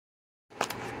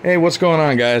Hey, what's going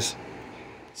on, guys?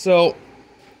 So,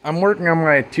 I'm working on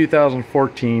my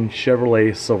 2014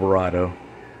 Chevrolet Silverado.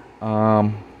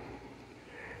 And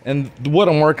what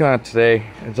I'm working on today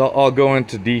is I'll go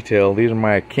into detail. These are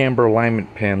my camber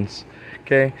alignment pins.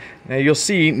 Okay, now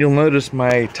you'll notice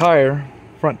my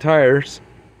front tires.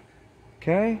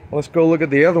 Okay, let's go look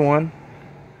at the other one.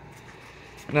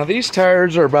 Now these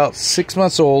tires are about 6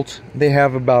 months old. They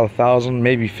have about 1,000,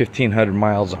 maybe 1,500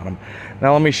 miles on them.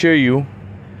 Now let me show you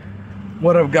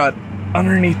what I've got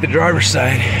underneath the driver's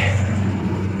side.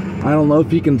 I don't know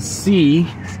if you can see.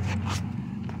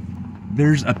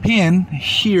 There's a pin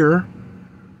here,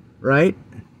 right?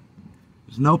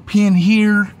 There's no pin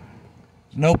here.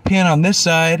 There's no pin on this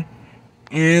side,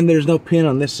 and there's no pin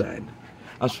on this side.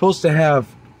 I'm supposed to have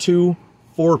 4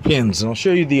 pins, and I'll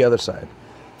show you the other side.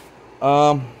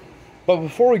 But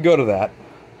before we go to that,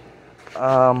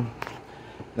 now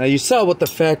you saw what the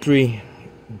factory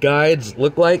guides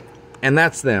look like, and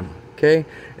that's them. Okay,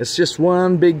 it's just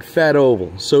one big fat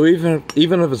oval. So even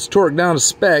if it's torqued down to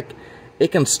spec,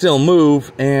 it can still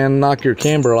move and knock your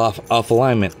camber off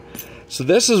alignment. So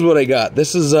this is what I got.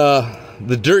 This is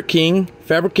the Dirt King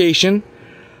fabrication.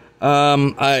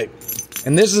 And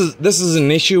this is an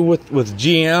issue with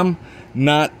GM,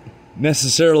 not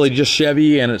necessarily just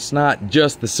Chevy, and it's not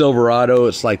just the Silverado.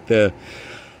 It's like the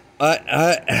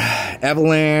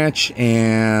Avalanche,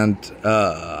 and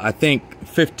I think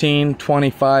 15,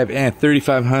 25, and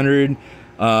 3500,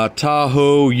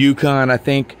 Tahoe, Yukon. I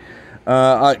think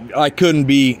I couldn't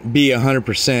be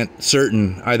 100%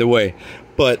 certain either way.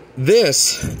 But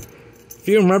this, if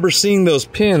you remember seeing those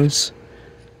pins,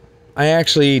 I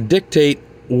actually dictate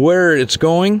where it's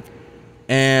going,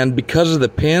 and because of the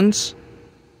pins,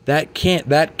 that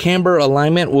camber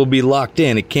alignment will be locked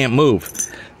in. It can't move.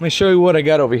 Let me show you what I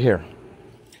got over here.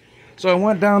 So I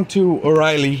went down to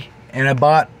O'Reilly and I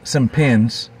bought some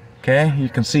pins. Okay, you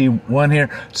can see one here.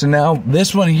 So now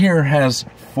this one here has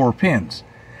 4 pins.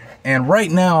 And right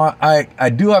now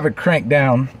I do have it cranked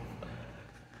down,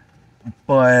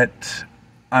 but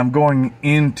I'm going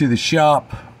into the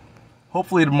shop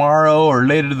hopefully tomorrow or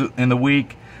later in the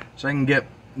week so I can get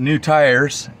new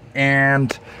tires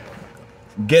and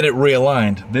get it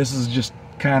realigned. This is just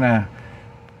kind of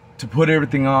to put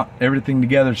everything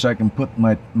together so I can put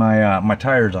my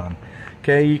tires on.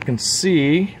 Okay, you can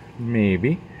see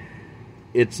maybe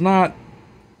it's not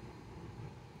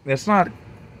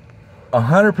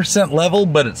 100% level,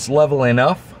 but it's level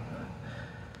enough.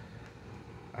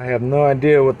 I have no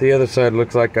idea what the other side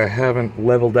looks like. I haven't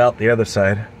leveled out the other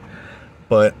side,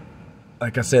 but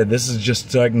like I said, this is just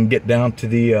so I can get down to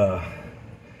the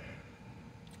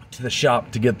shop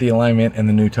to get the alignment and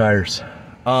the new tires.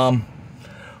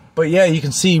 But yeah, you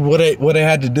can see what I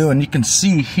had to do, and you can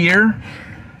see here,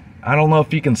 I don't know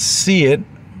if you can see it,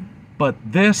 but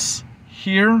this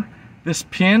here, this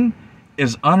pin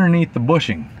is underneath the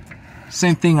bushing.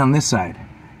 Same thing on this side.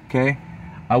 Okay,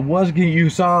 you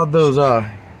saw those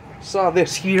saw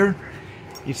this here.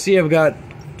 You see I've got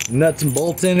nuts and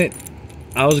bolts in it.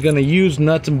 I was gonna use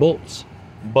nuts and bolts,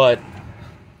 but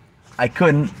I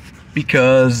couldn't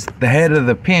because the head of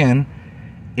the pin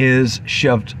is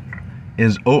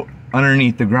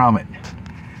underneath the grommet.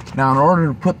 Now in order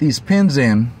to put these pins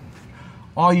in,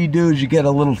 all you do is you get a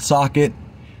little socket,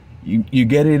 you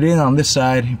get it in on this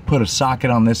side, you put a socket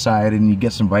on this side, and you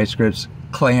get some vice grips,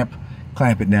 clamp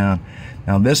it down.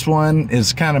 Now this one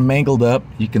is kind of mangled up.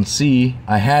 You can see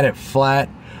I had it flat,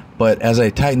 but as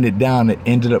I tightened it down, it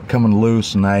ended up coming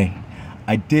loose, and I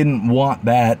didn't want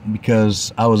that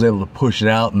because I was able to push it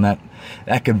out, and that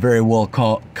could very well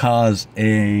cause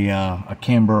a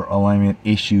camber alignment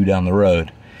issue down the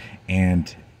road.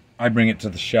 And I bring it to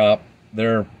the shop.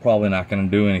 They're probably not going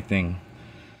to do anything.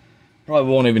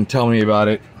 Probably won't even tell me about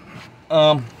it.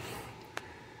 You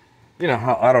know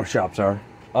how auto shops are.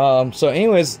 So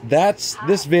anyways, that's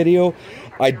this video.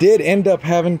 I did end up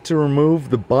having to remove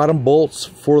the bottom bolts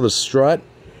for the strut,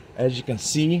 as you can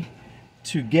see,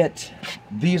 to get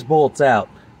these bolts out.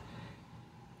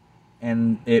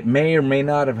 And it may or may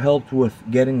not have helped with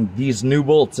getting these new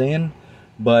bolts in,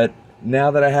 but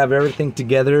now that I have everything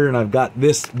together and I've got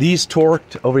these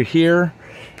torqued over here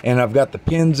and I've got the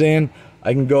pins in,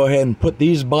 I can go ahead and put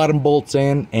these bottom bolts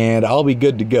in and I'll be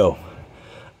good to go.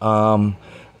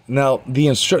 Now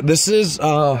this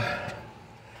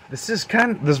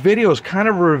video is kind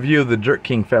of a review of the Dirt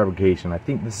King fabrication. I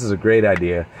think this is a great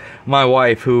idea. My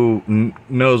wife, who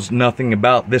knows nothing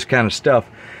about this kind of stuff,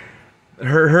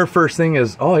 her first thing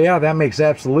is, oh yeah, that makes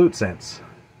absolute sense.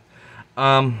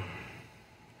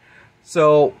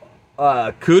 So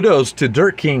kudos to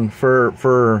Dirt King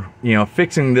for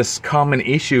fixing this common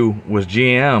issue with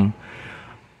GM.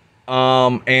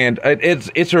 And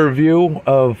it's a review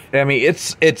of, I mean,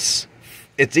 it's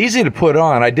easy to put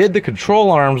on. I did the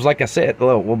control arms, like I said,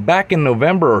 well, back in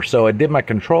November or so, I did my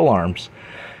control arms.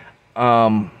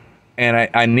 And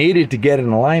I needed to get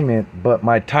an alignment, but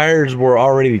my tires were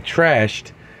already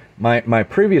trashed. My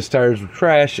previous tires were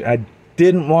trashed. I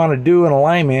didn't want to do an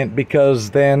alignment because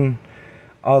then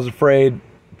I was afraid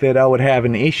that I would have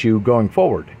an issue going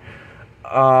forward.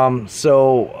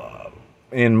 So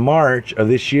in March of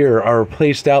this year, I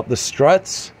replaced out the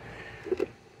struts.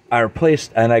 I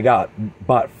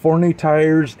bought 4 new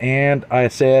tires, and I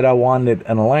said I wanted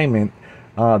an alignment.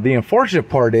 The unfortunate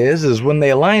part is when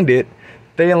they aligned it,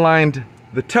 they aligned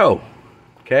the toe.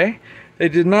 Okay, they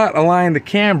did not align the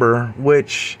camber,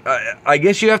 which I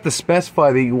guess you have to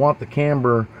specify that you want the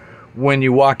camber when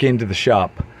you walk into the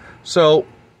shop. So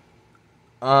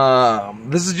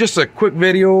this is just a quick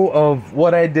video of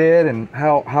what I did and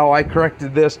how I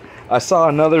corrected this. I saw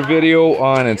another video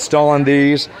on installing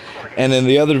these, and in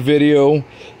the other video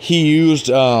he used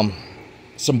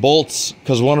some bolts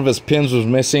because one of his pins was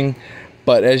missing.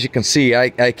 But as you can see,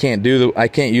 I can't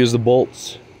use the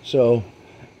bolts. So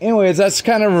anyways, that's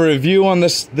kind of a review on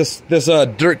this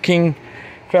Dirt King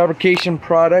fabrication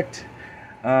product.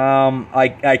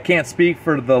 I can't speak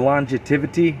for the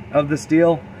longevity of this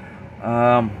deal.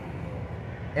 And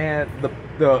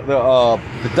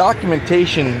the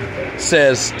documentation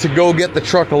says to go get the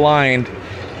truck aligned,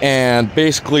 and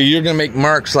basically you're gonna make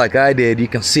marks like I did. You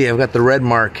can see I've got the red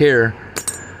mark here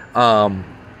on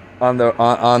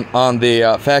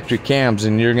the factory cams,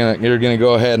 and you're gonna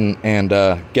go ahead and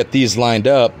get these lined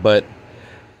up. But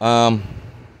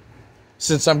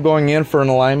since I'm going in for an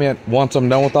alignment once I'm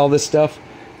done with all this stuff,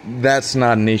 that's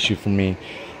not an issue for me.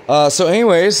 So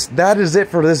anyways, that is it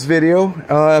for this video.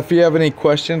 If you have any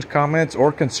questions, comments,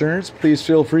 or concerns, please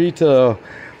feel free to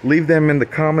leave them in the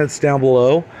comments down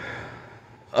below.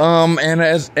 And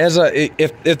if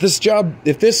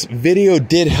this video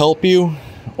did help you,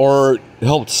 or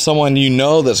helped someone you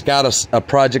know that's got a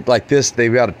project like this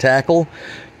they've got to tackle,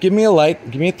 give me a like,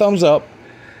 give me a thumbs up.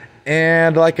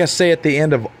 And like I say at the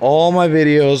end of all my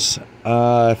videos,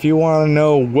 if you want to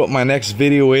know what my next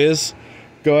video is,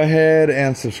 go ahead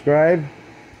and subscribe.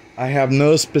 I have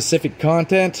no specific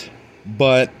content,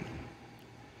 but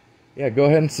yeah, go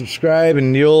ahead and subscribe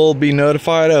and you'll be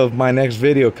notified of my next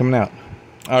video coming out.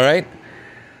 All right,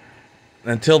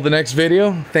 until the next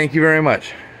video, thank you very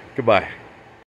much. Goodbye.